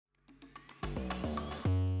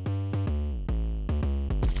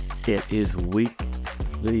It is week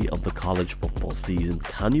 3 of the college football season.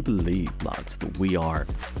 Can you believe, lads, that we are,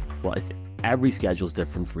 well, every schedule is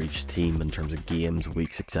different for each team in terms of games,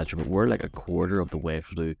 weeks, etc. But we're like a quarter of the way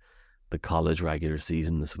through the college regular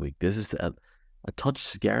season this week. This is a touch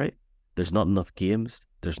scary. There's not enough games.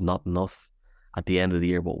 There's not enough at the end of the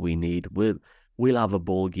year what we need. We'll have a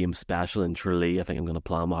bowl game special in Tralee. I think I'm going to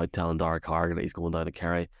plan out telling Daire and Conall that he's going down to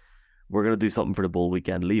Kerry. We're going to do something for the bowl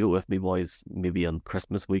weekend. Leave it with me, boys. Maybe on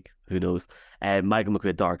Christmas week. Who knows? Michael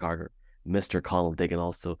McQuaid, Daire and Conall, Mr. Conall Diggin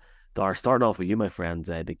also. Daire, starting off with you, my friends,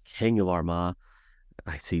 the king of Armagh.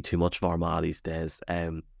 I see too much of Armagh these days.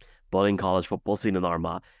 Budding college football scene in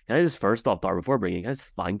Armagh. Can I just first off, Daire, before bringing, can I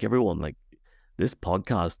just thank everyone? Like, this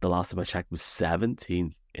podcast, the last time I checked, was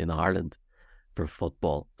 17th in Ireland for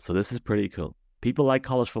football. So this is pretty cool. People like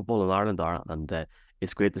college football in Ireland, Daire, and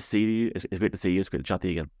it's great to see you. It's great to see you. It's great to chat to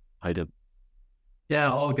you again. How you doing?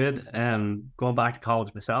 Yeah, all good. Going back to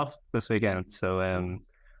college myself this weekend. So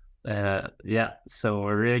so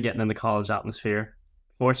we're really getting in the college atmosphere.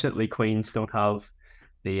 Fortunately, Queens don't have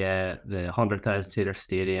the 100,000 seater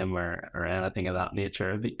stadium or anything of that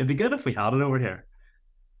nature. It'd be good if we had it over here.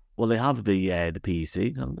 Well, they have the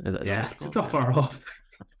PEC. It's not far off.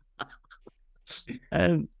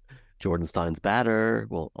 Jordanstown's better.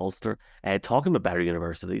 Well, Ulster. Talking about better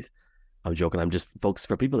universities. I'm joking. I'm just, folks,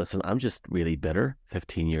 for people listening, I'm just really bitter.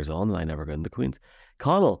 15 years on, and I never got into Queens.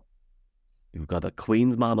 Conall, we've got a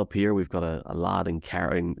Queens man up here. We've got a lad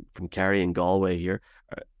from Kerry and Galway here.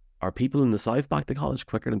 Are people in the south back to college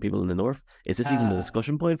quicker than people in the north? Is this even a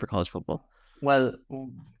discussion point for college football? Well,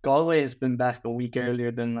 Galway has been back a week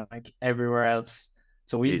earlier than like everywhere else.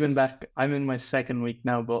 So we've been back. I'm in my second week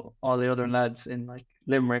now, but all the other lads in like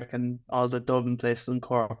Limerick and all the Dublin places in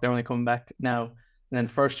Cork, they're only coming back now. And then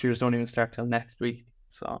first years don't even start till next week.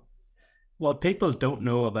 So what people don't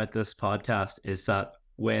know about this podcast is that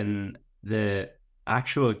when the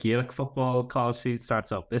actual Gaelic football college season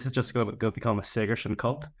starts up, this is just going to become a Sigerson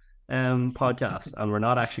Cup podcast, and we're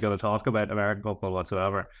not actually going to talk about American football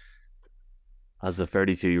whatsoever. As a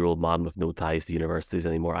 32-year-old man with no ties to universities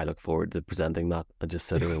anymore, I look forward to presenting that and just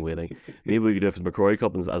sitting and waiting. Maybe we could do it for the McCrory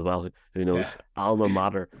Cup as well. Who knows? Yeah. Alma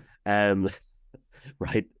mater.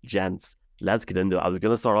 Right, gents. Let's get into it. I was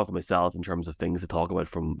going to start off with myself in terms of things to talk about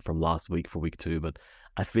from last week for week 2, but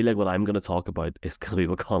I feel like what I'm going to talk about is going to be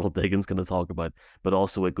what Conall Diggin's going to talk about, but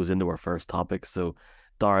also it goes into our first topic. So,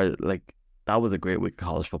 Daire, like, that was a great week of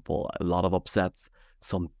college football. A lot of upsets,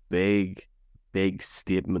 some big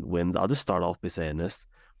statement wins. I'll just start off by saying this.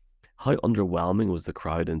 How underwhelming was the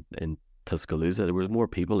crowd in Tuscaloosa? There was more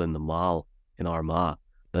people in the mall in Armagh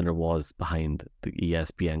than there was behind the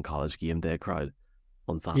ESPN College Game Day crowd.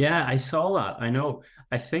 Yeah, I saw that. I know.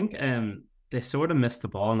 I think they sort of missed the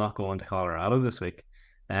ball not going to Colorado this week.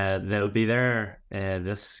 They'll be there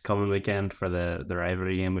this coming weekend for the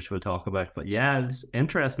rivalry game, which we'll talk about. But yeah, it's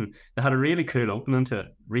interesting. They had a really cool opening to it.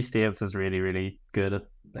 Rhys Davids is really, really good at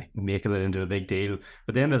like making it into a big deal.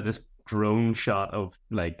 But then there's this drone shot of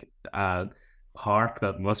like a park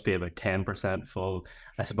that must be about 10% full.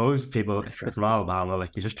 I suppose people, if you're from Alabama,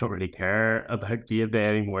 like you just don't really care about game day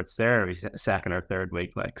anymore. It's there every second or third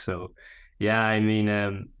week. Like, so yeah, I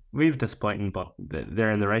mean, we've disappointing, but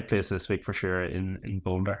they're in the right place this week for sure in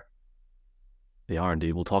Boulder. They are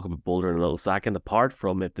indeed. We'll talk about Boulder in a little second. Apart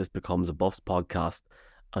from if this becomes a Buffs podcast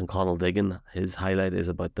and Conall Diggin, his highlight is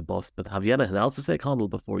about the Buffs. But have you anything else to say, Conall,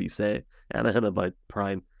 before you say anything about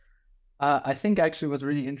Prime? I think actually what's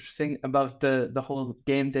really interesting about the whole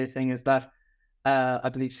game day thing is that I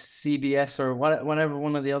believe CBS or whatever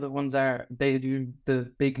one of the other ones are, they do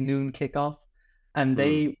the big noon kickoff, and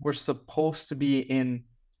they were supposed to be in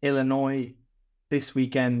Illinois this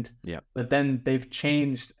weekend, but then they've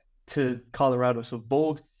changed to Colorado. So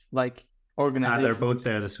both like organizations, they're both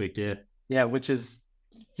there this week, yeah, which is,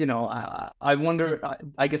 you know, I wonder.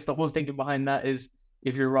 I guess the whole thinking behind that is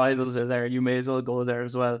if your rivals are there, you may as well go there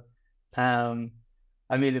as well.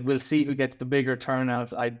 I mean, we'll see who gets the bigger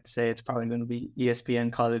turnout. I'd say it's probably going to be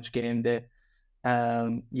ESPN College Game Day.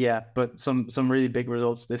 But some really big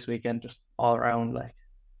results this weekend, just all around. Like,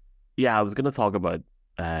 yeah, I was going to talk about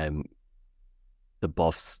the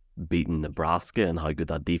Buffs beating Nebraska and how good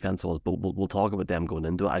that defense was, but we'll talk about them going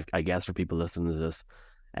into it. I guess for people listening to this,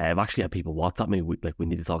 I've actually had people WhatsApp me we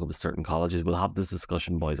need to talk about certain colleges. We'll have this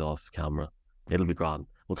discussion, boys, off camera. It'll be grand.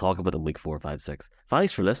 We'll talk about them week 4, 5, 6.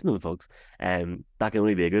 Thanks for listening, folks. That can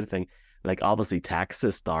only be a good thing. Like, obviously,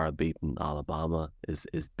 Texas beating Alabama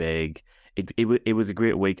is big. It was a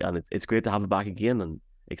great week, and it's great to have it back again, and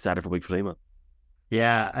excited for week 3, man.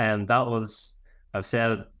 Yeah, and that was, I've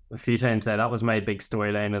said it a few times now, that was my big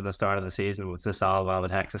storyline at the start of the season, was this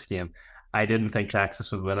Alabama-Texas game. I didn't think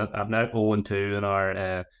Texas would win it. I'm now 0-2 in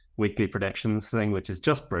our weekly predictions thing, which is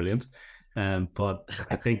just brilliant. But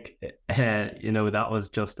I think that was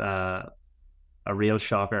just a real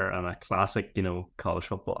shocker and a classic, college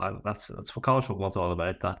football. That's what college football's all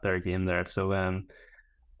about. That their game there. So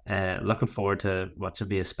looking forward to what should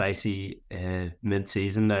be a spicy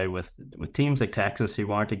mid-season now with teams like Texas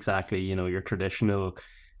who aren't exactly your traditional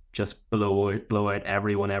just blow out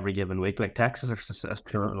everyone every given week. Like Texas are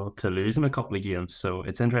susceptible to losing a couple of games, so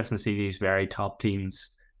it's interesting to see these very top teams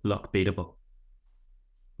look beatable.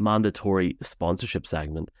 Mandatory sponsorship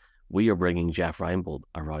segment. We are bringing Jeff Reinbold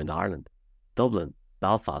around Ireland, Dublin,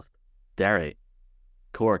 Belfast, Derry,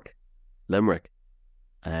 Cork, Limerick.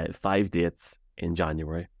 5 dates in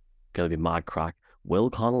January. Going to be mad crack.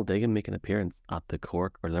 Will Conall Diggin make an appearance at the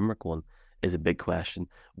Cork or Limerick one is a big question.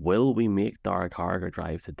 Will we make Dara Carger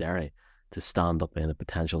drive to Derry to stand up in a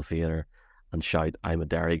potential theatre and shout, "I'm a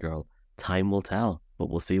Derry girl"? Time will tell, but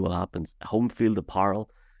we'll see what happens. Home field apparel.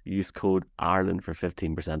 Use code Ireland for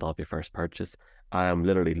 15% off your first purchase. I am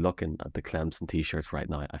literally looking at the Clemson t-shirts right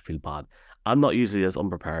now. I feel bad. I'm not usually this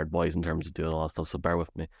unprepared, boys, in terms of doing all that stuff, so bear with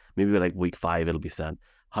me. Maybe like week 5 it'll be sent.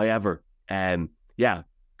 However, yeah,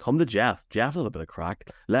 come to Jeff. Jeff has a bit of crack.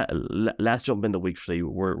 Let's jump into week 3.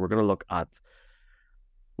 We're going to look at,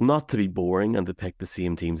 not to be boring and to pick the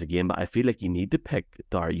same teams again, but I feel like you need to pick,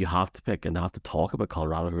 Dar. You have to pick and have to talk about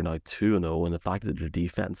Colorado, who are now 2-0, and the fact that their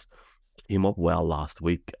defense came up well last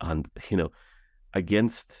week. And,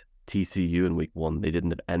 against TCU in week 1, they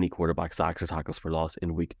didn't have any quarterback sacks or tackles for loss.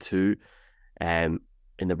 In week 2, in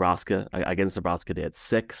Nebraska, against Nebraska, they had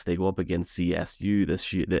 6. They go up against CSU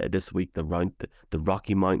this week, the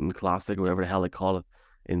Rocky Mountain Classic, or whatever the hell they call it,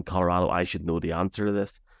 in Colorado. I should know the answer to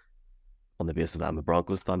this on the basis that I'm a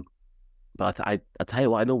Broncos fan. But I tell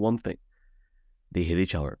you what, I know one thing. They hit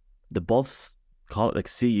each other. The Buffs call it, like,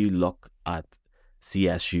 CU look at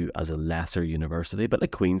CSU as a lesser university, but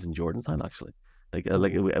like Queens and Jordanstown, actually. Like a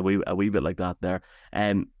wee bit like that there.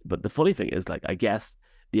 But the funny thing is, like, I guess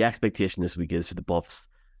the expectation this week is for the Buffs,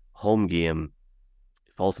 home game,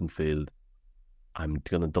 Folsom Field. I'm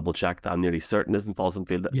going to double check that. I'm nearly certain isn't Folsom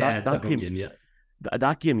Field.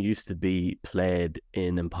 That game used to be played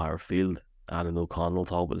in Empire Field. I don't know, Conall will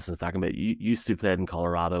talk about this in a second, but it used to be played in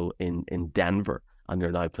Colorado, in Denver, and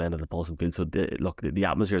they're now playing at the Folsom Field. So the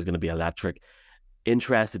atmosphere is going to be electric.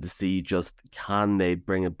 Interested to see just can they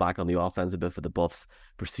bring it back on the offense a bit for the Buffs.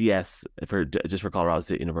 For Colorado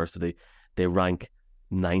State University, they rank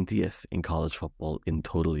 90th in college football in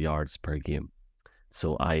total yards per game.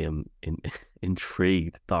 So I am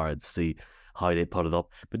intrigued, Dara, to see how they put it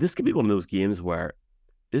up. But this could be one of those games where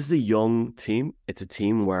this is a young team. It's a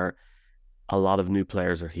team where a lot of new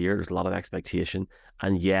players are here. There's a lot of expectation.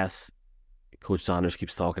 And yes, Coach Sanders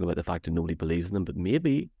keeps talking about the fact that nobody believes in them, but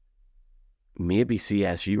maybe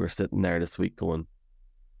CSU are sitting there this week going,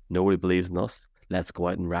 nobody believes in us. Let's go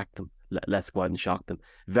out and wreck them. Let's go out and shock them.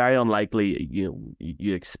 Very unlikely.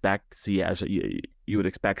 You expect CSU. You would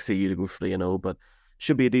expect CU to go 3-0, but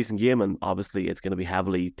should be a decent game, and obviously it's going to be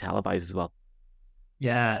heavily televised as well.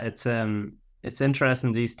 Yeah, it's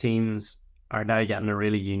interesting. These teams are now getting a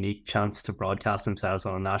really unique chance to broadcast themselves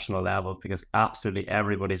on a national level, because absolutely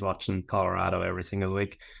everybody's watching Colorado every single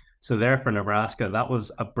week. So there for Nebraska, that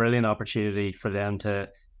was a brilliant opportunity for them to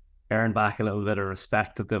earn back a little bit of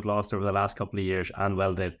respect that they've lost over the last couple of years. And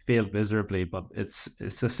well, they failed miserably, but it's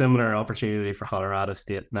a similar opportunity for Colorado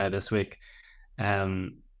State now this week.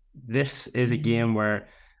 This is a game where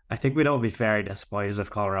I think we'd all be very disappointed if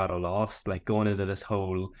Colorado lost. Like, going into this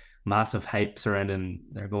whole massive hype surrounding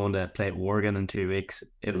they're going to play Oregon in 2 weeks,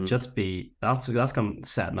 it would just be that's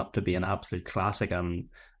setting up to be an absolute classic, and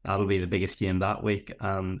that'll be the biggest game that week,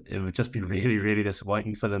 and it would just be really, really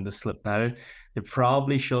disappointing for them to slip now. They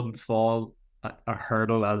probably shouldn't fall a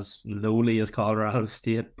hurdle as lowly as Colorado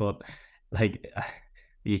State, but like,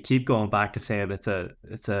 you keep going back to saying it's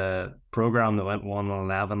a program that went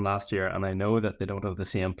 1-11 last year, and I know that they don't have the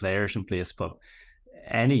same players in place, but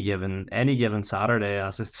any given Saturday,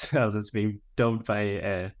 as it's been dubbed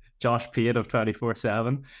by Josh Pate of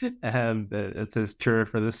 24/7, it's his tour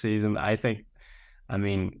for this season. I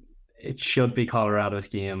mean, it should be Colorado's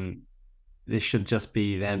game. This should just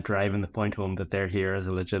be them driving the point home that they're here as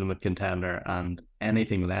a legitimate contender, and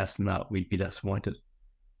anything less than that, we'd be disappointed.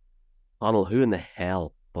 Conall, who in the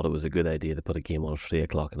hell thought it was a good idea to put a game on at 3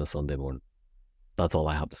 o'clock on a Sunday morning? That's all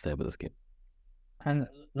I have to say about this game. And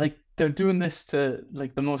like, they're doing this to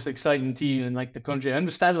like the most exciting team in like the country. I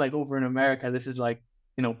understand, like, over in America, this is like,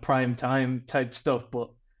 prime time type stuff,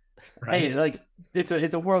 but right. Hey, like, it's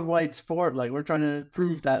a worldwide sport. Like, we're trying to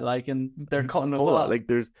prove that, like, and they're cutting us off. Like,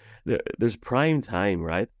 there's prime time,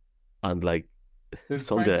 right? and like There's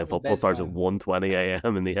Sunday plenty night of a football starts at bedtime. 1:20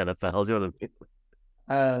 a.m. in the NFL. Do you know what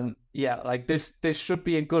I mean? Yeah, like this should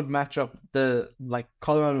be a good matchup. The like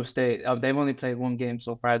Colorado State, they've only played one game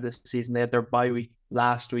so far this season. They had their bye week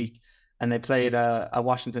last week, and they played a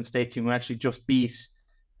Washington State team who actually just beat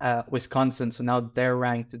Wisconsin. So now they're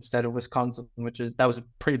ranked instead of Wisconsin, that was a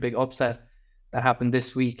pretty big upset that happened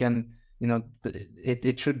this week. And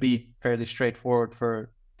it should be fairly straightforward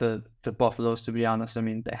for the Buffaloes, to be honest. I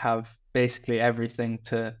mean, they have basically everything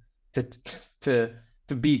to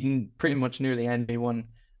to beaten pretty much nearly anyone.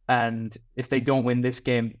 And if they don't win this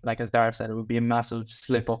game, like as Dara said, it would be a massive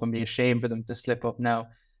slip up and be a shame for them to slip up now.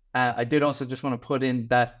 I did also just want to put in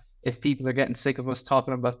that if people are getting sick of us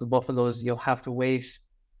talking about the Buffaloes, you'll have to wait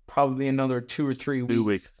probably another 2 or 3 weeks, 2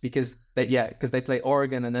 weeks. because they play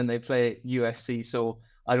Oregon and then they play USC. So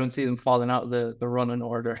I don't see them falling out of the running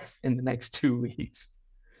order in the next 2 weeks.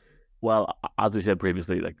 Well, as we said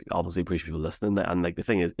previously, like obviously appreciate people listening, and like the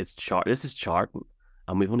thing is, this is charting,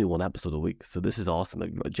 and we've only one episode a week, so this is awesome.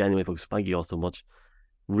 Like genuinely, folks, thank you all so much.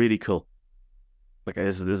 Really cool. Like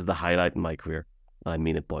this is the highlight in my career. I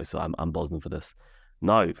mean it, boys. So I'm buzzing for this.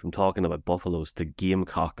 Now, from talking about Buffaloes to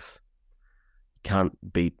Gamecocks, can't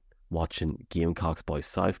beat watching Gamecocks, boys.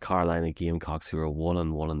 South Carolina Gamecocks, who are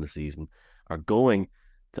 1-1 in the season, are going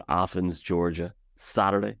to Athens, Georgia,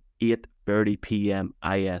 Saturday, 8:30 p.m.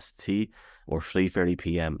 IST or 3:30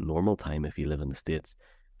 p.m. normal time if you live in the States.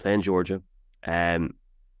 Playing Georgia.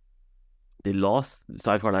 They lost.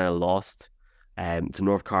 South Carolina lost to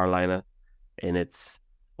North Carolina in its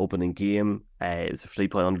opening game. It was a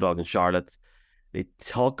 3-point underdog in Charlotte. They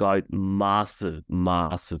took out massive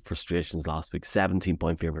frustrations last week.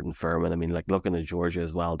 17-point favorite in Furman. I mean, like looking at Georgia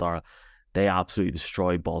as well, Dara, they absolutely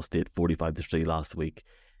destroyed Ball State 45-3 last week.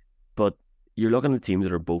 But you're looking at teams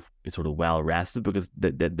that are both sort of well rested because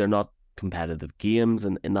they're not competitive games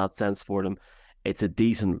in that sense for them. It's a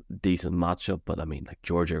decent matchup, but I mean, like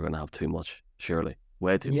Georgia are going to have too much, surely,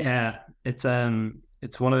 way too much. Yeah, it's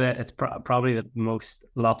one of it's probably the most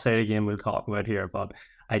lopsided game we'll talk about here. But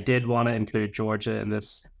I did want to include Georgia in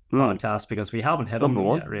this podcast because we haven't hit them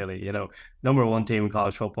yet, really. You know, number one team in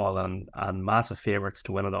college football and massive favorites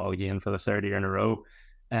to win it all again for the third year in a row.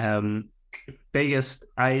 Biggest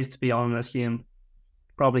eyes to be on this game,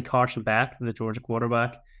 probably Carson Beck, the Georgia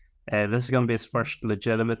quarterback. This is going to be his first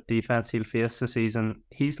legitimate defense he'll face this season.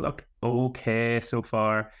 He's looked okay so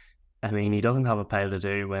far. I mean, he doesn't have a pile to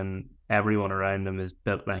do when everyone around him is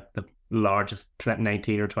built like the largest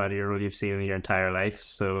 19 or 20-year-old you've seen in your entire life.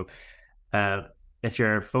 So if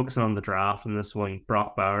you're focusing on the draft in this one,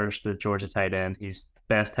 Brock Bowers, the Georgia tight end, he's the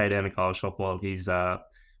best tight end in college football. He's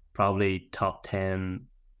probably top 10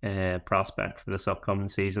 prospect for this upcoming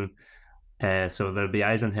season. So there'll be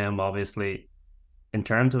eyes on him, obviously. In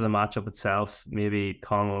terms of the matchup itself, maybe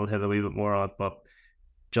Conall will hit a wee bit more on it, but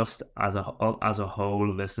just as a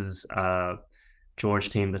whole, this is a Georgia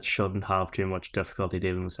team that shouldn't have too much difficulty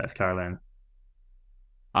dealing with South Carolina.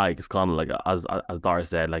 Aye, because Conall, like as Dara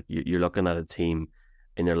said, like you're looking at a team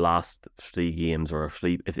in their last 3 games or if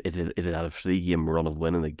it had a 3-game run of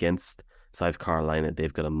winning against South Carolina,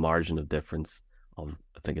 they've got a margin of difference of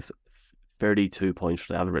I think it's 32 points.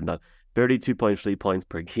 I haven't written that. 32.3 points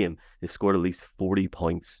per game. They've scored at least 40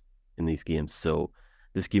 points in these games. So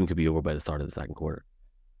this game could be over by the start of the second quarter.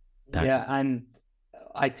 Yeah, and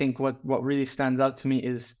I think what really stands out to me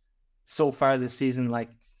is so far this season, like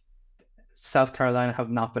South Carolina have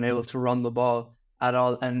not been able to run the ball at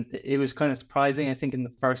all. And it was kind of surprising, I think, in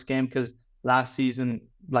the first game because last season,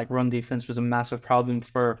 like run defense was a massive problem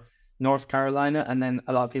for North Carolina. And then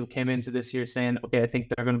a lot of people came into this year saying, okay, I think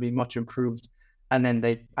they're going to be much improved. And then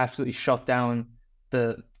they absolutely shut down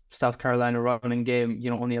the South Carolina running game,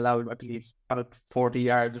 only allowed, I believe, about 40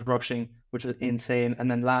 yards rushing, which was insane.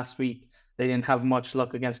 And then last week, they didn't have much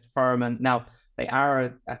luck against Furman. Now, they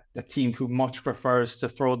are a team who much prefers to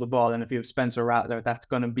throw the ball. And if you have Spencer Rattler, that's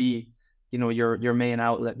going to be, your main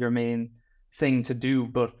outlet, your main thing to do.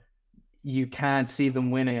 But you can't see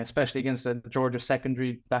them winning, especially against the Georgia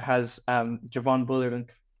secondary that has Javon Bullard and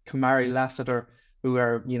Kamari Lassiter, who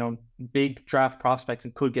are, big draft prospects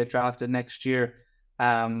and could get drafted next year.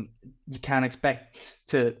 You can't expect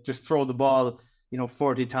to just throw the ball,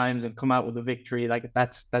 40 times and come out with a victory. Like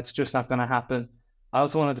that's just not going to happen. I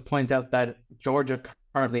also wanted to point out that Georgia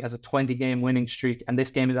currently has a 20-game winning streak, and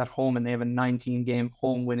this game is at home, and they have a 19-game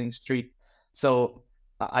home winning streak. So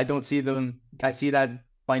I don't see them. I see that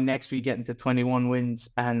by next week getting to 21 wins,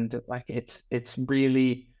 and like it's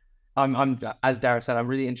really. I'm as Dara said, I'm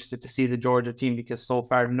really interested to see the Georgia team because so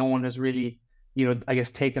far no one has really, I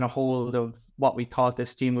guess taken a hold of what we thought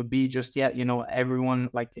this team would be just yet. Everyone,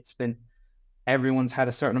 like it's been everyone's had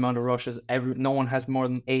a certain amount of rushes. No one has more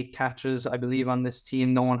than 8 catches, I believe, on this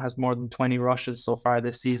team. No one has more than 20 rushes so far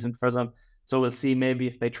this season for them. So we'll see maybe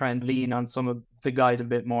if they try and lean on some of the guys a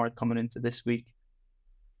bit more coming into this week.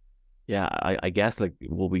 Yeah, I guess like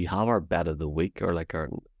will we have our bet of the week or like our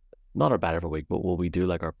not our bet of the week, but will we do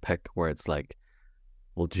like our pick where it's like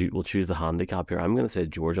we'll choose the handicap here? I'm gonna say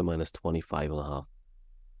Georgia minus 25.5.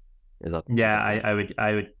 Is that Yeah,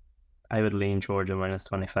 I would lean Georgia minus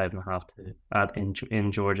 25.5 to at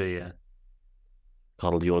in Georgia, yeah.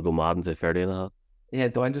 Conall, do you want to go mad and say 30.5? Yeah,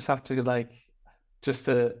 do I just have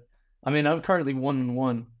to I mean, I'm currently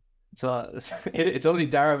 1-1. So it's only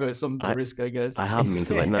Daire with something to risk, I guess. I haven't been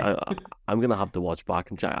to I'm gonna have to watch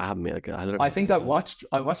back and check. I haven't made like I think I watched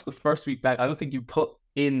the first week back. I don't think you put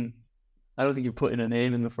in a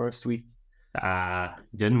name in the first week.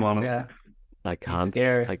 Didn't want to. Yeah. I can't.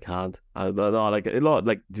 Scary. I can't. No, like a lot.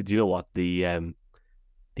 Like, did you know what the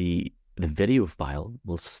video file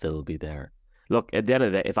will still be there? Look, at the end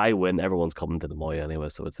of the day, if I win, everyone's coming to the Moy anyway,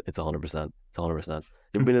 so it's 100%. It's 100%.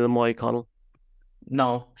 You ever been to the Moy, Conall?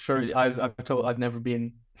 No, sure. I've never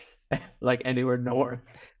been like anywhere north.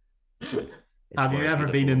 Have you ever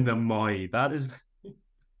been in the Moy? That's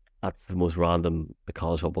the most random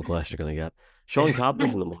college football question you're gonna get. Sean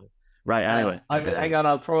Campbell's in the Moy. Right, anyway. Hang on,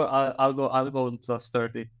 I'll go with plus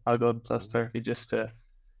 30. I'll go with plus 30 just to.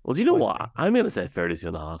 Well, do you know what? I'm gonna say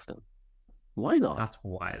 32.5 then. Why not? That's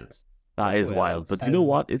wild. That is wild. But do you know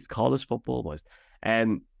what? It's college football, boys.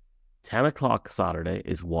 10 o'clock Saturday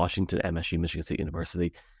is Washington, MSU, Michigan State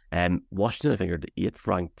University. Washington, I think, are the 8th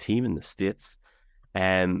ranked team in the States.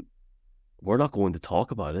 We're not going to talk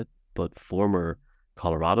about it, but former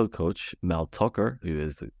Colorado coach Mel Tucker, who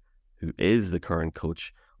is the current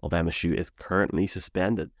coach of MSU, is currently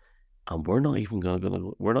suspended. And we're not even gonna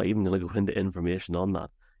go into information on that.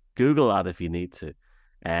 Google that if you need to.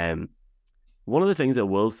 One of the things I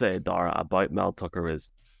will say, Dara, about Mel Tucker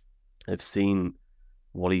is I've seen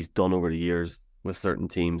what he's done over the years with certain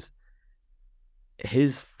teams.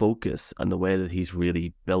 His focus and the way that he's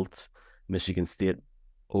really built Michigan State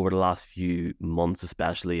over the last few months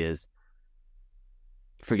especially is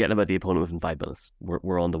forgetting about the opponent within 5 minutes.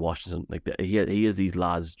 We're on to Washington. Like he has these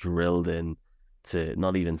lads drilled in to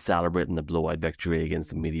not even celebrating the blowout victory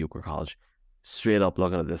against a mediocre college. Straight up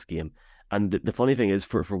looking at this game. And the funny thing is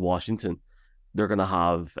for Washington, they're going to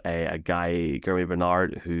have a guy, Jeremy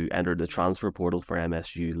Bernard, who entered the transfer portal for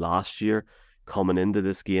MSU last year, coming into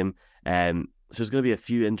this game. So there's going to be a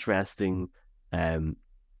few interesting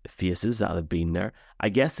faces that have been there. I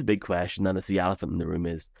guess the big question, and it's the elephant in the room,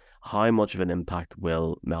 is how much of an impact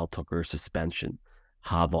will Mel Tucker's suspension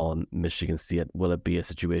have on Michigan State? Will it be a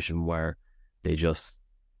situation where they just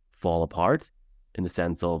fall apart in the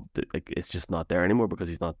sense of like it's just not there anymore because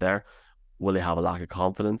he's not there? Will they have a lack of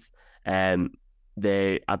confidence?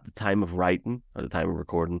 They, at the time of writing, or the time of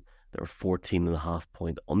recording, they were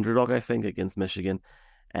 14.5-point underdog, I think, against Michigan.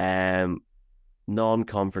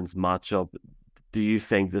 Non-conference matchup. Do you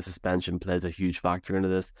think the suspension plays a huge factor into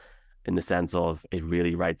this, in the sense of it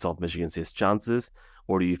really writes off Michigan State's chances,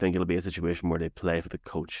 or do you think it'll be a situation where they play for the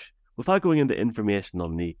coach without going into information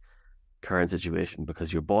on the current situation,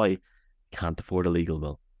 because your boy can't afford a legal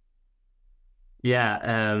bill? Yeah,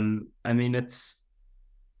 I mean it's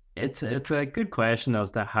a good question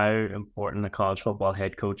as to how important a college football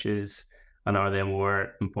head coach is, and are they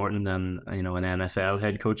more important than an NFL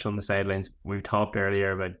head coach on the sidelines? We talked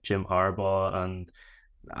earlier about Jim Harbaugh and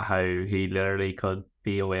how he literally could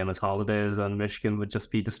be away on his holidays and Michigan would just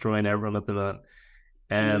be destroying everyone at the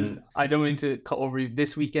minute. I don't mean to cut over you.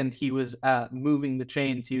 This weekend he was moving the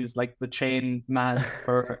chains. He was like the chain man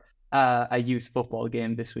for a youth football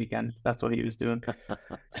game this weekend. That's what he was doing.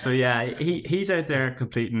 So yeah, he's out there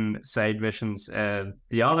completing side missions.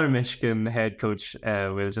 The other Michigan head coach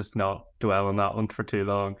will just not dwell on that one for too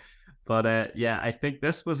long. But yeah, I think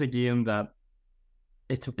this was a game that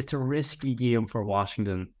it's a risky game for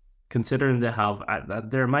Washington, considering they have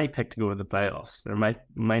they're my pick to go to the playoffs. They're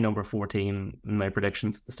my number 14 in my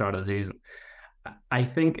predictions at the start of the season. I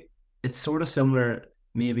think it's sort of similar,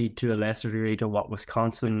 maybe to a lesser degree, to what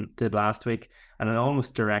Wisconsin did last week, and an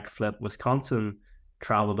almost direct flip. Wisconsin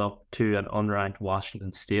traveled up to an unranked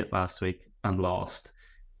Washington State last week and lost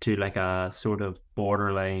to like a sort of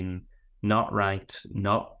borderline, not ranked,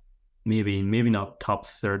 not maybe not top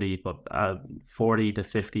 30, but 40 to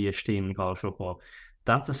 50-ish team in college football.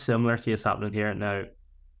 That's a similar case happening here. Now,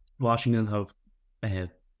 Washington have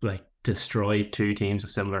destroyed two teams of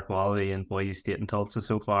similar quality in Boise State and Tulsa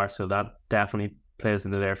so far, so that definitely plays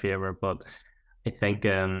into their favor. But I think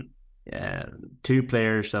two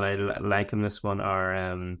players that I like in this one are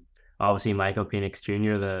Obviously, Michael Penix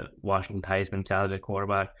Jr., the Washington Heisman candidate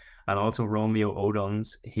quarterback, and also Romeo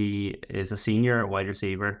Oduns. He is a senior wide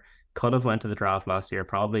receiver. Could have went to the draft last year.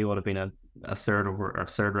 Probably would have been a third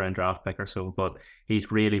round draft pick or so. But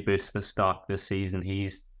he's really boosted his stock this season.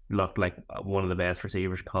 He's looked like one of the best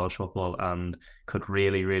receivers in college football and could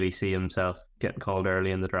really, really see himself getting called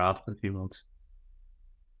early in the draft in a few months.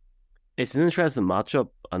 It's an interesting matchup,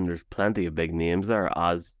 and there's plenty of big names there,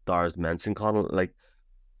 as Dara's mentioned, Conall. Like,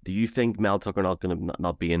 do you think Mel Tucker not going to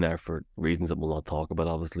not be in there for reasons that we'll not talk about?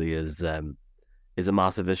 Obviously, is a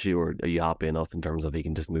massive issue, or are you happy enough in terms of he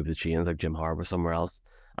can just move the chains like Jim Harbaugh somewhere else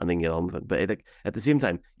and then get on with it? But like, at the same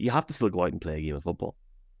time, you have to still go out and play a game of football.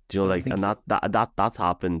 Do you know, like, and that's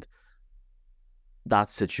happened.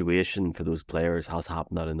 That situation for those players has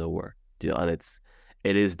happened out of nowhere. Do you know, and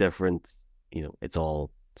it is different. You know, it's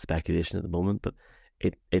all speculation at the moment, but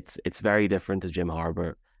it's very different to Jim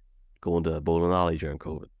Harbaugh going to a bowling alley during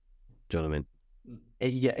COVID. Do you know what I mean?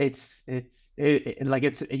 Yeah, it's like,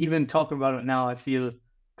 it's even talking about it now, I feel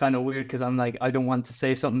kind of weird because I'm like, I don't want to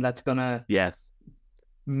say something that's gonna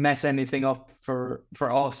mess anything up for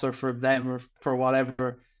us or for them or for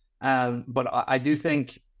whatever. But I do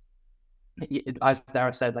think, as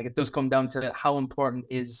Dara said, like, it does come down to how important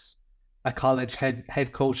is a college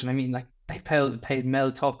head coach. And I mean, like, they paid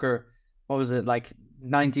Mel Tucker, what was it, like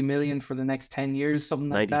 90 million for the next 10 years, something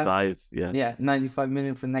like 95, that. Yeah, 95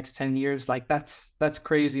 million for the next 10 years. Like, that's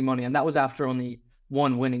crazy money. And that was after only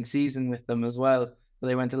one winning season with them as well.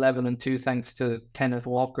 They went 11-2 thanks to Kenneth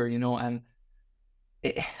Walker, you know, and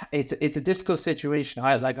it's a difficult situation.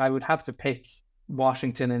 I would have to pick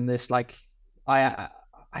Washington in this. Like, I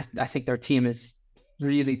think their team is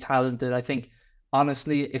really talented. I think,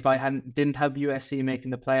 honestly, if I didn't have USC making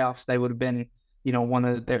the playoffs, they would have been, you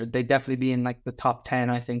know, they'd definitely be in like the top 10,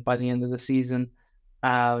 I think, by the end of the season.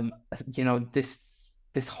 You know,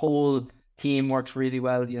 this whole team works really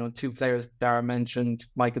well. You know, two players Dara mentioned,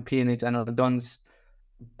 Michael Penix and Oduns,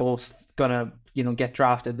 both gonna, you know, get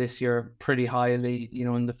drafted this year pretty highly, you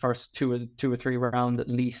know, in the first two or three rounds at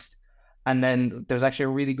least. And then there's actually a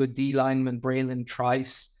really good D lineman, Braylon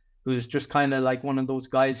Trice, who's just kind of like one of those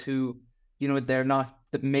guys who, you know, they're not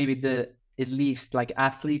maybe the elite like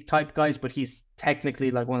athlete type guys, but he's technically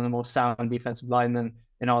like one of the most sound defensive linemen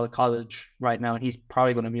in all of college right now, and he's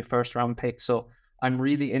probably going to be a first round pick. So I'm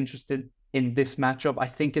really interested in this matchup. I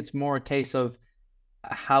think it's more a case of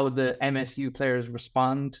how the MSU players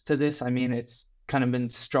respond to this. I mean, it's kind of been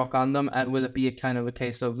struck on them, and will it be a kind of a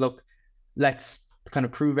case of, look, let's kind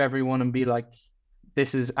of prove everyone and be like,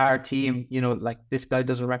 this is our team, you know, like, this guy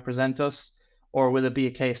doesn't represent us? Or will it be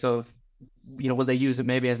a case of, you know, will they use it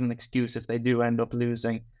maybe as an excuse if they do end up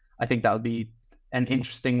losing? I think that would be an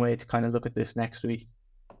interesting way to kind of look at this next week.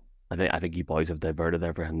 I think you boys have diverted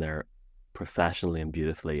everything there professionally and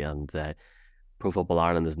beautifully, and Pro Football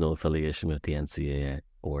Ireland has no affiliation with the NCAA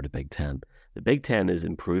or the Big Ten. The Big Ten is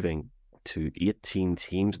improving to 18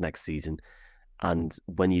 teams next season, and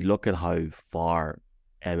when you look at how far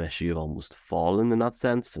MSU have almost fallen in that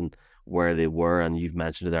sense and where they were, and you've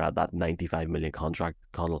mentioned it there at that 95 million contract,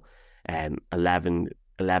 Conall,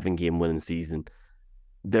 11 game winning season,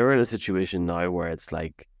 they're in a situation now where it's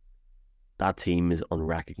like that team is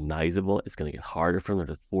unrecognizable. It's going to get harder for them.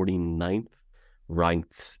 They're the 49th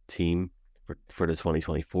ranked team for the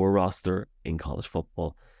 2024 roster in college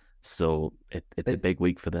football. So it's a big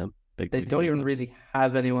week for them. They don't even really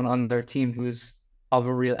have anyone on their team who's of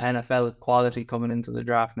a real NFL quality coming into the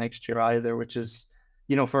draft next year either, which is,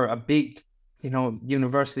 you know, for a big, you know,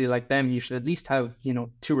 university like them, you should at least have, you know,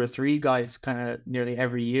 2 or 3 guys kind of nearly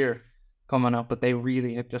every year coming up, but they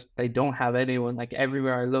really they don't have anyone. Like,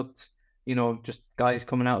 everywhere I looked, you know, just guys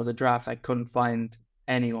coming out of the draft, I couldn't find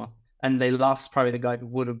anyone. And they lost probably the guy who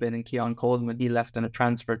would have been in Keon Coleman. He left in a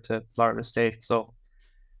transfer to Florida State. So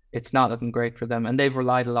it's not looking great for them. And they've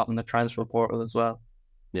relied a lot on the transfer portal as well.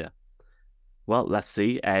 Yeah. Well, let's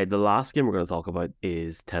see. The last game we're going to talk about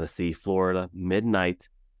is Tennessee, Florida, midnight,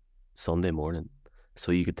 Sunday morning.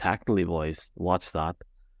 So you could technically, boys, watch that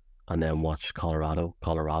and then watch Colorado.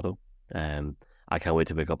 I can't wait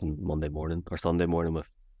to wake up on Monday morning or Sunday morning with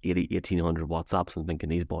 1,800 WhatsApps and thinking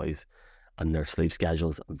these boys and their sleep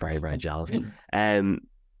schedules. I'm very, very jealous.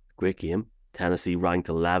 Great game. Tennessee ranked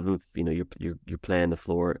 11th. You know, you're playing the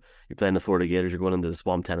Florida Gators. You're going into the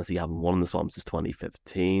Swamp. Tennessee haven't won in the Swamp since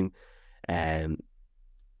 2015. They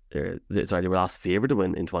were last favourite to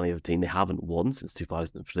win in 2015. They haven't won since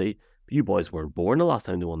 2003. But you boys weren't born the last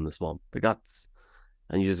time they won in the Swamp. Like,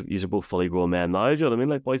 and you're both fully grown men now. Do you know what I mean?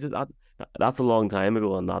 Like, boys, that's a long time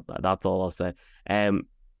ago, and that's all I'll say.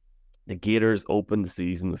 The Gators opened the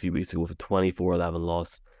season a few weeks ago with a 24-11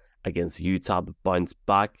 loss against Utah, but bounced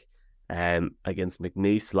back against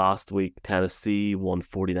McNeese last week. Tennessee won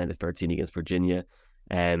 49-13 against Virginia.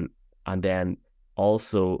 And then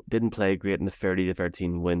also didn't play great in the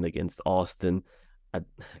 30-13 win against Austin.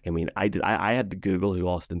 I mean, I had to Google who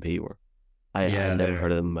Austin P were. I had never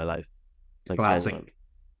heard of them in my life. Like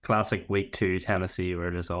classic week 2 Tennessee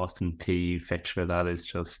versus Austin P fixture. That is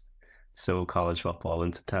just so college football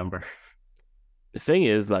in September. The thing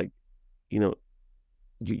is, like, you know,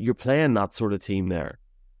 you're playing that sort of team there,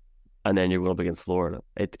 and then you're going up against Florida.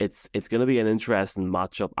 It's going to be an interesting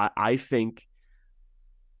matchup. I think,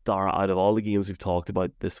 Dara, out of all the games we've talked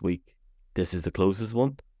about this week, this is the closest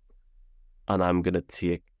one, and I'm going to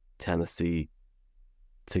take Tennessee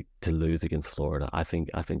to lose against Florida. I think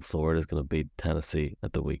Florida is going to beat Tennessee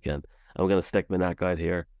at the weekend. I'm going to stick my neck out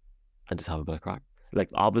here and just have a bit of crack. Like,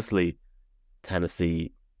 obviously,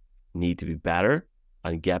 Tennessee need to be better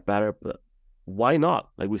and get better, but why not?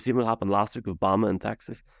 Like, we've seen what happened last week with Bama and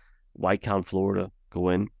Texas. Why can't Florida go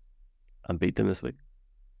in and beat them this week?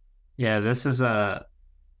 Yeah, this is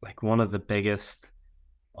one of the biggest.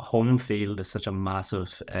 Home field is such a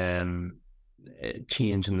massive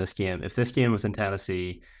change in this game. If this game was in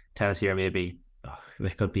Tennessee are maybe they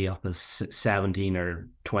could be up as 17 or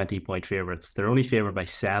 20 point favorites. They're only favored by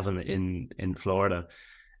 7 in Florida.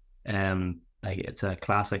 Like, it's a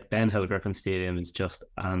classic. Ben Hill Griffin Stadium is just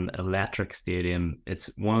an electric stadium. It's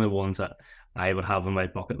one of the ones that I would have on my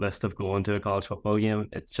bucket list of going to a college football game.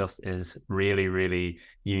 It just is really, really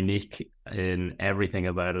unique in everything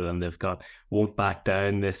about it, and they've got won't back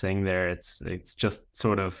down this thing there. It's just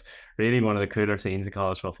sort of really one of the cooler scenes of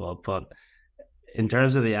college football. But in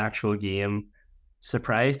terms of the actual game,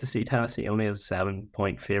 surprised to see Tennessee only as a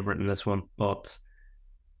 7-point favorite in this one, but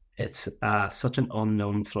it's such an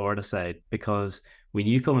unknown Florida side, because we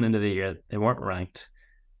knew coming into the year they weren't ranked,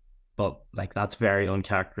 but like, that's very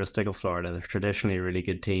uncharacteristic of Florida. They're traditionally a really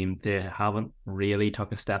good team. They haven't really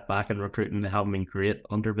took a step back in recruiting. They haven't been great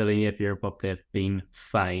under Billy Napier, but they've been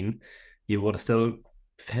fine. You would have still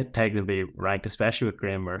pegged them to be ranked, especially with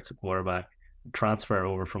Graham Mertz, a quarterback, transfer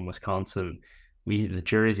over from Wisconsin. The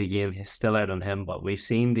jury's again is still out on him, but we've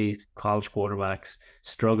seen these college quarterbacks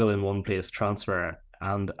struggle in one place, transfer,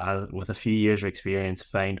 and with a few years of experience,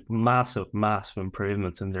 find massive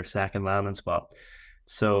improvements in their second landing spot.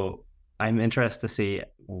 So I'm interested to see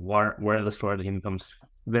where this Florida team comes.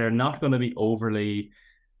 They're not going to be overly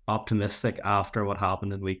optimistic after what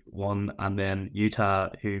happened in week 1, and then Utah,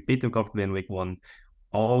 who beat them comfortably in week 1,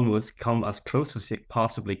 almost come as close as it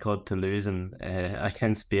possibly could to losing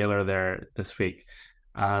against Baylor there this week.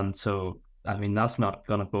 And so, I mean, that's not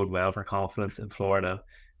going to bode well for confidence in Florida.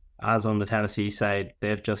 As on the Tennessee side,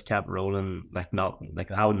 they've just kept rolling, I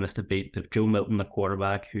haven't missed a beat. They've Joe Milton, the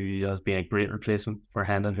quarterback, who has been a great replacement for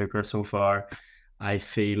Hendon Hooker so far. I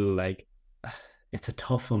feel like it's a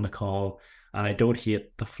tough one to call, and I don't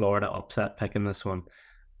hate the Florida upset pick in this one.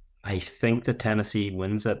 I think that Tennessee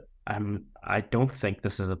wins it, and I don't think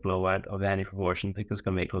this is a blowout of any proportion. I think it's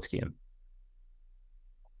going to be a close game.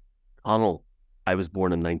 Conall, I was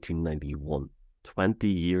born in 1991. 20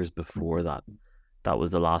 years before that. That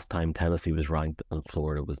was the last time Tennessee was ranked and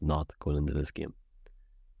Florida was not going into this game.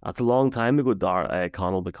 That's a long time ago,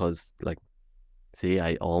 Conall, because, like, see,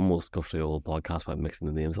 I almost go through the whole podcast by mixing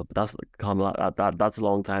the names up. But that's, Conall, that's a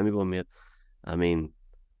long time ago, mate. I mean,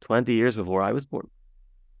 20 years before I was born.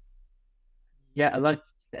 Yeah, like,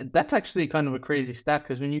 that's actually kind of a crazy stat,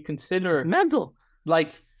 because when you consider, it's mental.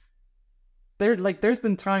 There's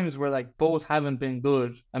been times where, like, both haven't been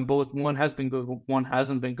good, and one has been good, one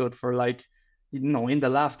hasn't been good for, like, in the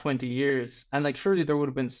last 20 years. And, like, surely there would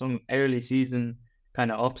have been some early season kind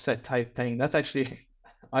of upset type thing. That's actually,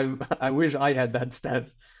 I wish I had that stat.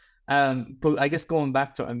 But I guess going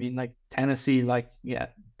back to, I mean, like, Tennessee, like, yeah,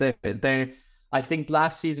 they I think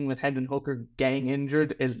last season with Hendon Hooker getting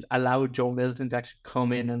injured, it allowed Joe Milton to actually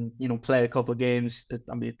come in and play a couple of games.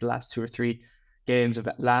 I mean, the last 2 or 3 games of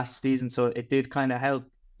last season. So it did kind of help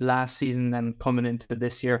last season, and coming into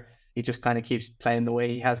this year, he just kind of keeps playing the way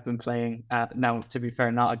he has been playing. Now, to be fair,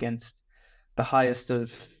 not against the highest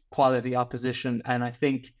of quality opposition. And I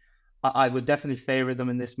think I would definitely favor them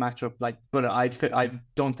in this matchup. But I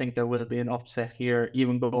don't think there will be an upset here,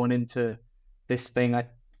 even going into this thing.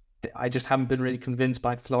 I just haven't been really convinced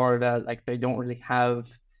by Florida. Like, they don't really have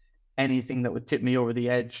anything that would tip me over the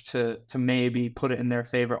edge to maybe put it in their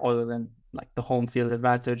favor, other than, like, the home field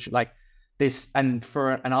advantage. Like this, and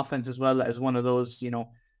for an offense as well, as one of those,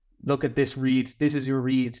 look at this read. This is your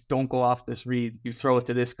read. Don't go off this read. You throw it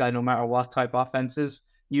to this guy no matter what type offenses.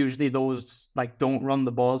 Usually those, like, don't run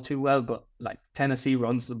the ball too well, but, like, Tennessee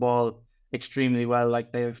runs the ball extremely well.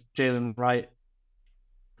 Like, they have Jalen Wright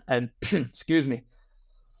and excuse me.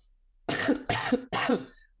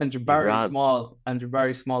 And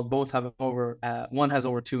Jabari Small both have over one has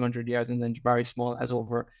over 200 yards, and then Jabari Small has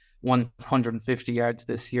over 150 yards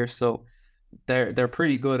this year. So they're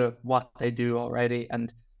pretty good at what they do already,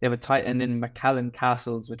 and they have a tight end in McCallan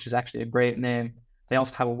Castles, which is actually a great name. They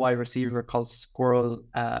also have a wide receiver called Squirrel.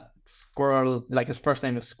 Squirrel, like his first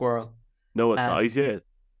name is Squirrel. No, it's not. Is it?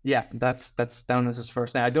 Yeah, that's down as his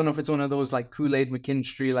first name. I don't know if it's one of those like Kool-Aid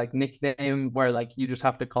McKinstry like nickname where like you just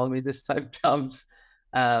have to call me this type of jobs.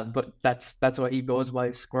 But that's what he goes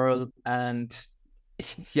by, Squirrel. And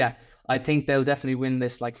yeah, I think they'll definitely win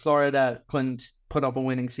this. Like Florida couldn't put up a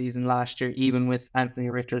winning season last year, even with Anthony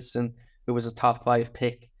Richardson, who was a top 5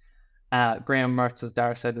 pick. Graham Mertz, as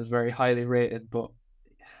Dara said, is very highly rated, but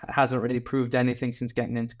hasn't really proved anything since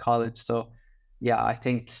getting into college. So yeah, I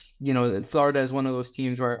think, Florida is one of those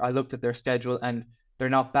teams where I looked at their schedule and they're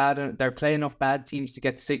not bad. They're playing enough bad teams to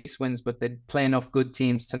get 6 wins, but they play enough good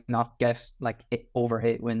teams to not get like over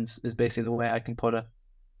 8 wins is basically the way I can put it.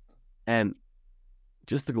 And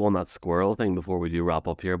just to go on that Squirrel thing before we do wrap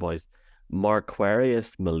up here, boys,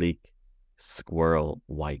 Marquarius Malik Squirrel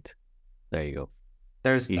White. There you go.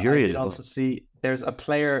 Also see there's a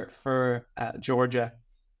player for Georgia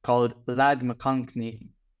called Lad McConkey.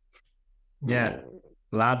 Yeah,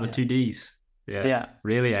 lad with 2 D's. Yeah,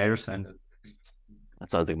 really Irish sounding. That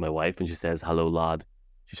sounds like my wife when she says hello, lad.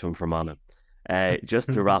 She's from Fermanagh.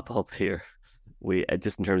 Just to wrap up here, we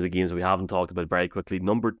just in terms of games we haven't talked about very quickly.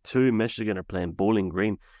 Number 2, Michigan are playing Bowling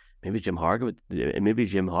Green. Maybe Jim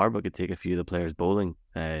Harbaugh could take a few of the players bowling.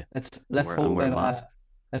 Let's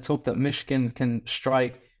hope that Michigan can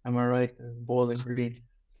strike. Am I right? Bowling Green.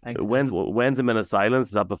 When's a minute silence?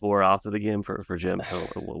 Is that before or after the game for Jim?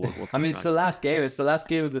 I mean, it's the last game. It's the last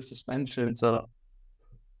game of the suspension. So,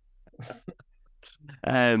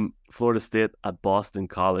 Florida State at Boston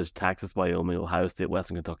College, Texas, Wyoming, Ohio State,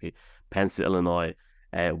 Western Kentucky, Penn State, Illinois,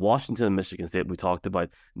 Washington, and Michigan State. We talked about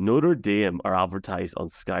Notre Dame are advertised on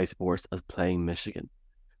Sky Sports as playing Michigan,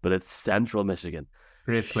 but it's Central Michigan.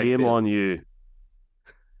 Great Shame on you.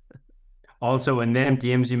 Also, in them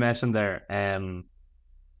games you mentioned there,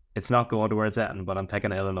 it's not going to where it's at, but I'm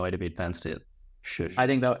picking Illinois to beat Penn State. Shush. I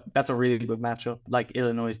think that's a really good matchup. Like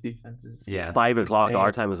Illinois' defense is 5 o'clock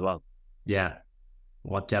our time as well. Yeah,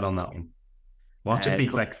 get on that one. Watch it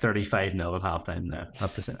beat like 35-0 at halftime there.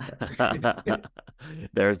 Have to say.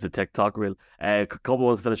 There's the TikTok reel. A couple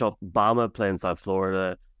ones to finish off. Bama playing South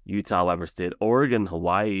Florida, Utah, Weber State, Oregon,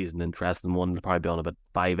 Hawaii is an interesting one. It'll probably be on about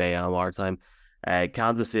 5 a.m. our time.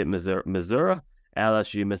 Kansas State, Missouri,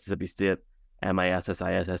 LSU, Mississippi State, MISSISS,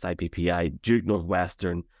 IPPI, Duke,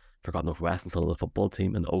 Northwestern. Forgot Northwestern still the football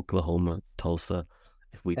team, and Oklahoma, Tulsa.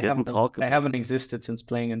 If we didn't talk, they haven't existed since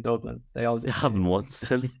playing in Dublin. They haven't won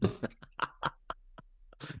since.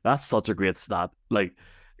 That's such a great stat. Like,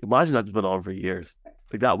 imagine that just been on for years.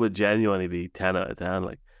 Like, that would genuinely be 10 out of 10.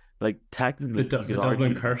 Like technically, the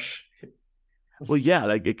Dublin curse. Well, yeah,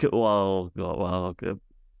 like it could. Well,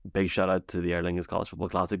 big shout out to the Aer Lingus College Football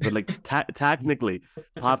Classic. But like technically,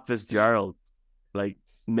 Pat Fitzgerald, like,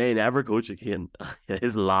 may never coach again.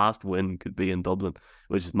 His last win could be in Dublin,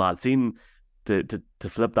 which is mad. Seeing to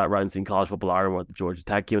flip that round, seeing College Football Ireland at the Georgia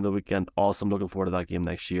Tech game on the weekend. Awesome. Looking forward to that game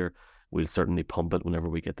next year. We'll certainly pump it whenever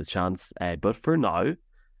we get the chance. But for now,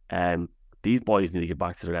 these boys need to get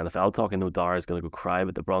back to their NFL talk. I know Dara is going to go cry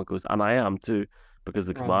with the Broncos, and I am too, because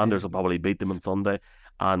the Commanders will probably beat them on Sunday.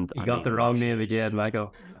 And you got the wrong name again,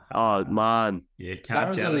 Michael. Oh man,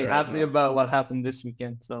 Dara's only happy about what happened this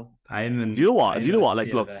weekend. So do you know what?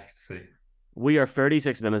 Like, look, we are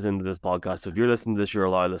 36 minutes into this podcast. So if you're listening to this, you're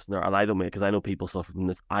a loyal listener, and I don't mean, because I know people suffer from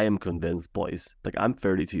this. I am convinced, boys. Like, I'm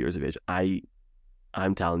 32 years of age.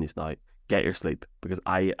 I'm telling you now, get your sleep, because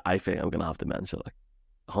I think I'm gonna have dementia, like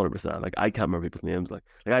 100%. Like, I can't remember people's names. Like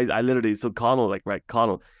I literally. So Conall, like, right,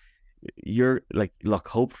 Conall, you're like, look,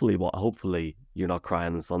 hopefully you're not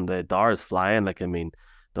crying on Sunday. Dara's flying. Like, I mean,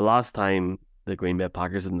 the last time the Green Bay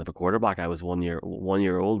Packers didn't have a quarterback, I was 1 year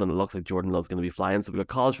old, and it looks like Jordan Love's going to be flying. So we got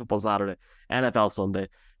college football Saturday, NFL Sunday,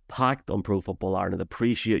 packed on Pro Football Ireland.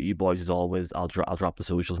 Appreciate you boys as always. I'll drop the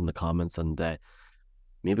socials in the comments, and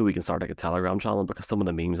maybe we can start like a Telegram channel, because some of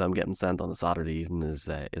the memes I'm getting sent on a Saturday evening is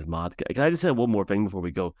mad. Can I just say one more thing before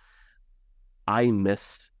we go? I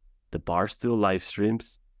miss the Barstool live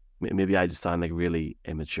streams. Maybe I just sound like really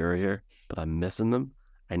immature here, but I'm missing them.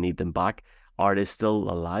 I need them back. Are they still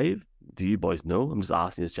alive? Do you boys know? I'm just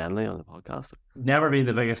asking this generally on the podcast. Never been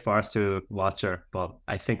the biggest Barstool watcher, but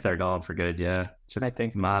I think they're gone for good. Yeah, I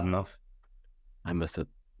think mad enough. I miss it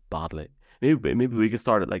badly. Maybe we could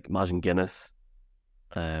start it like, imagine Guinness,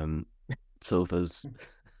 sofas,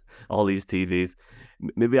 all these TVs.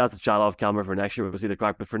 Maybe that's a chat off camera for next year. We'll see the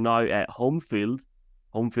crack. But for now, home field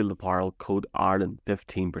apparel, code Ireland,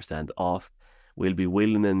 15% off. We'll be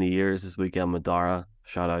wheeling in the ears this weekend with Dara.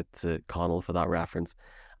 Shout out to Conall for that reference.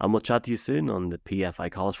 And we'll chat to you soon on the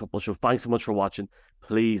PFI College Football Show. Thanks so much for watching.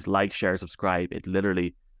 Please like, share, subscribe. It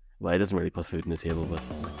literally, well, it doesn't really put food on the table, but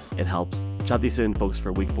it helps. Chat to you soon, folks,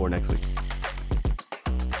 for week 4 next week.